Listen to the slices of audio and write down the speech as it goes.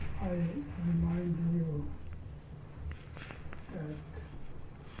I remind you that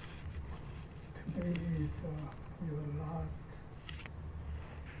today is your last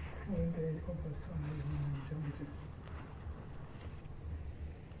full day of Samu Sunim.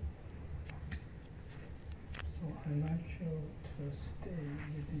 So I'd like you to stay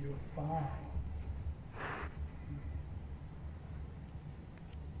with your vow.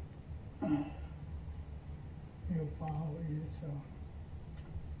 Your vow is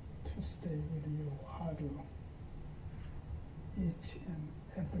to stay with your heart each and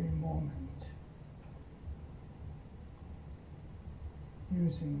every moment,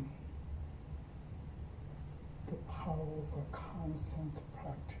 using the power of a constant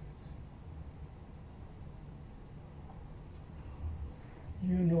practice.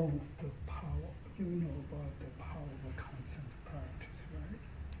 You know the power, you know about the power of a constant practice, right?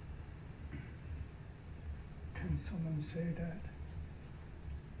 Can someone say that?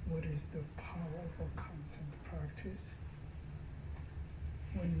 What is the power of a constant practice?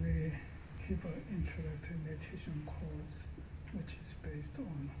 When we give an introductory meditation course, which is based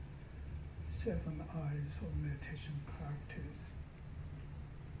on 7 eyes of meditation practice,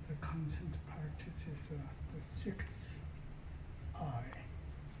 the constant practice is the 6th eye.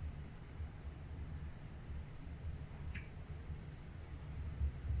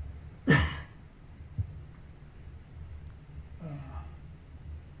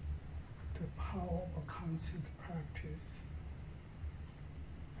 The power of a constant practice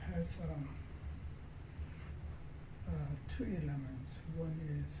has 2 elements. One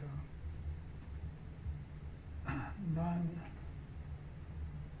is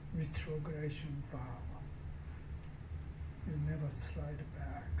non-retrogression vow. You never slide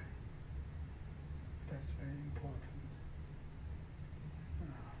back. That's very important.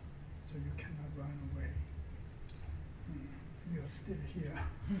 So you cannot run away. You're still here.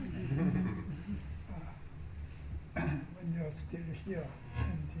 When you're still here,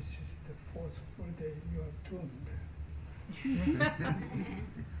 and this is the 4th full day, you are doomed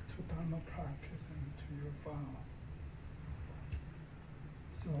to Dharma practice and to your vow.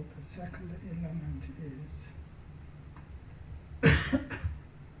 So the second element is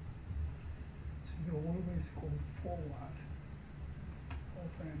so you always go forward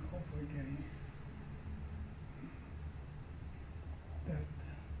over and over again. That,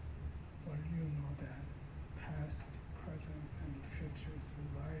 well, you know that past, present, and future is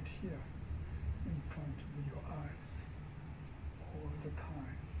right here in front of your eyes all the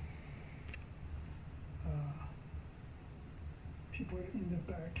time. People in the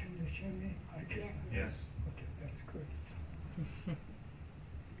back, can you hear me? I guess. Yes. Okay, that's good.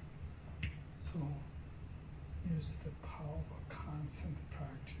 So use the power of a constant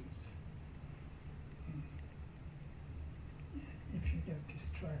practice. If you get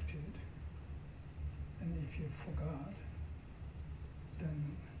distracted and if you forgot,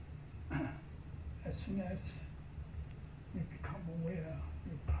 then as soon as you become aware,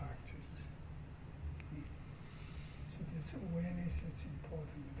 you practice. So this awareness is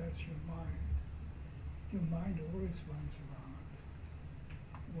important. That's your mind. Your mind always runs around,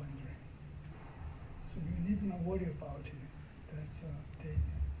 wondering. So you needn't worry about it. That's it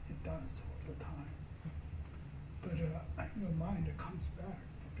does all the time. But your mind comes back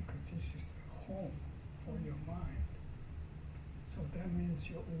because this is the home for your mind. So that means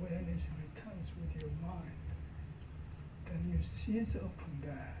your awareness returns with your mind. Then you seize upon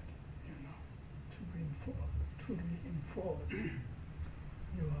that, to reinforce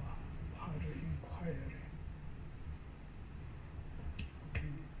your heart inquiry.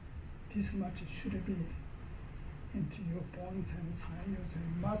 Okay, this much should be into your bones and sinews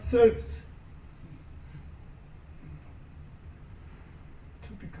and muscles.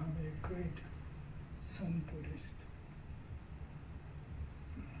 To become a great Sun Buddhist.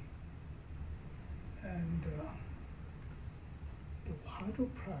 And the Hado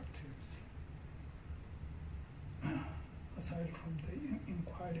practice, aside from the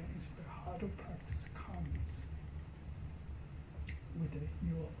inquiry, is the Hado practice comes with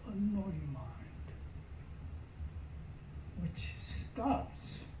your unknowing mind, which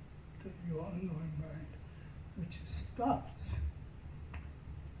stops your unknowing mind, which stops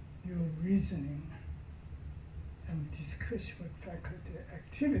your reasoning and discursive faculty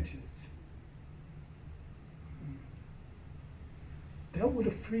activities. That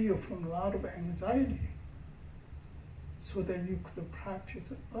would free you from a lot of anxiety so that you could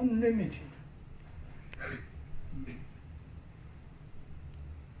practice unlimited.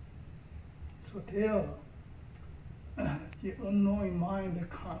 So there, the unknowing mind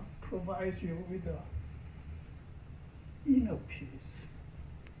provides you with a inner peace,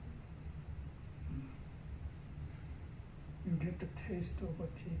 get the taste of a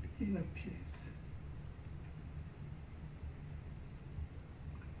deep inner peace.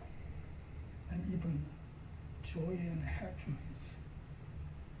 And even joy and happiness.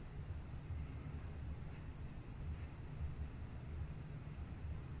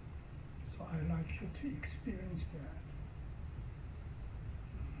 So I'd like you to experience that.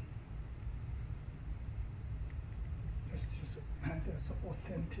 That's an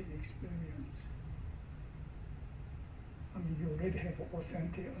authentic experience. I mean, you already have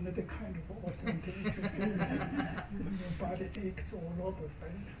another kind of authentic experience. Your body aches all over,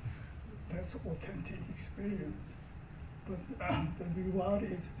 right? That's authentic experience. But the reward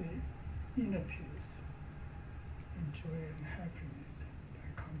is the inner peace, and joy and happiness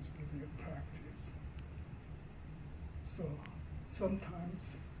that comes with your practice. So sometimes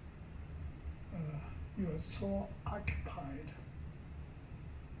you are so occupied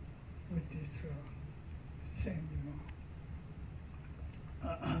with this thing,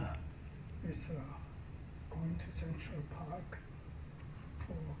 it's going to Central Park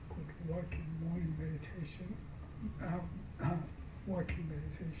for good walking morning meditation,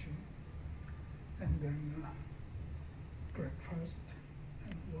 and then breakfast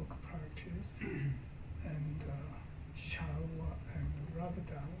and walk practice, and shower and rub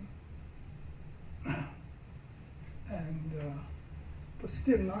down, and but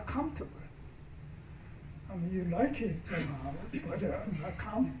still not comfortable. I mean, you like it somehow, but not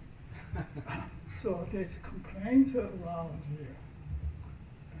comfortable. So there's complaints around here.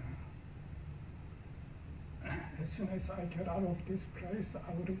 As soon as I get out of this place,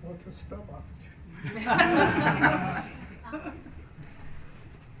 I would go to Starbucks.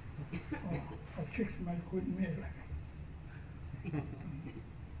 Or fix my good meal.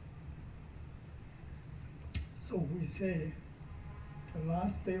 So we say, the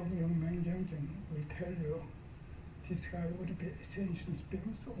last day of Yongmaeng Jeongjin, we tell you, this guy would be ascension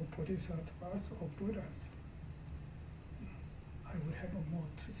spirits or bodhisattvas or Buddhas. I would have more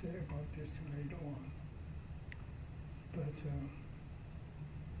to say about this later on. But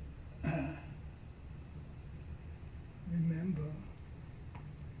remember,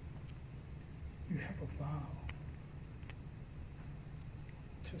 you have a vow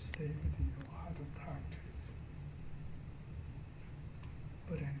to stay with your heart of practice.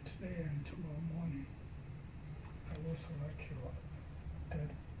 But then today and tomorrow morning, I also like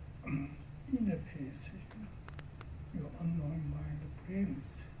that inner peace, your unknowing mind brings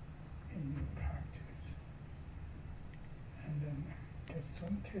in your practice. And then get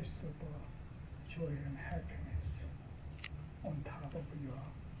some taste of joy and happiness on top of your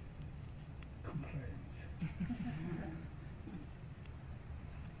complaints.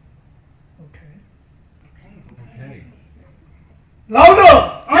 Okay? Okay. Louder!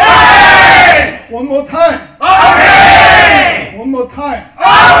 Okay! One more time. Okay! One more time.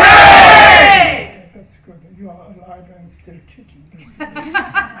 Okay! Okay, that's good. You are alive and still kicking.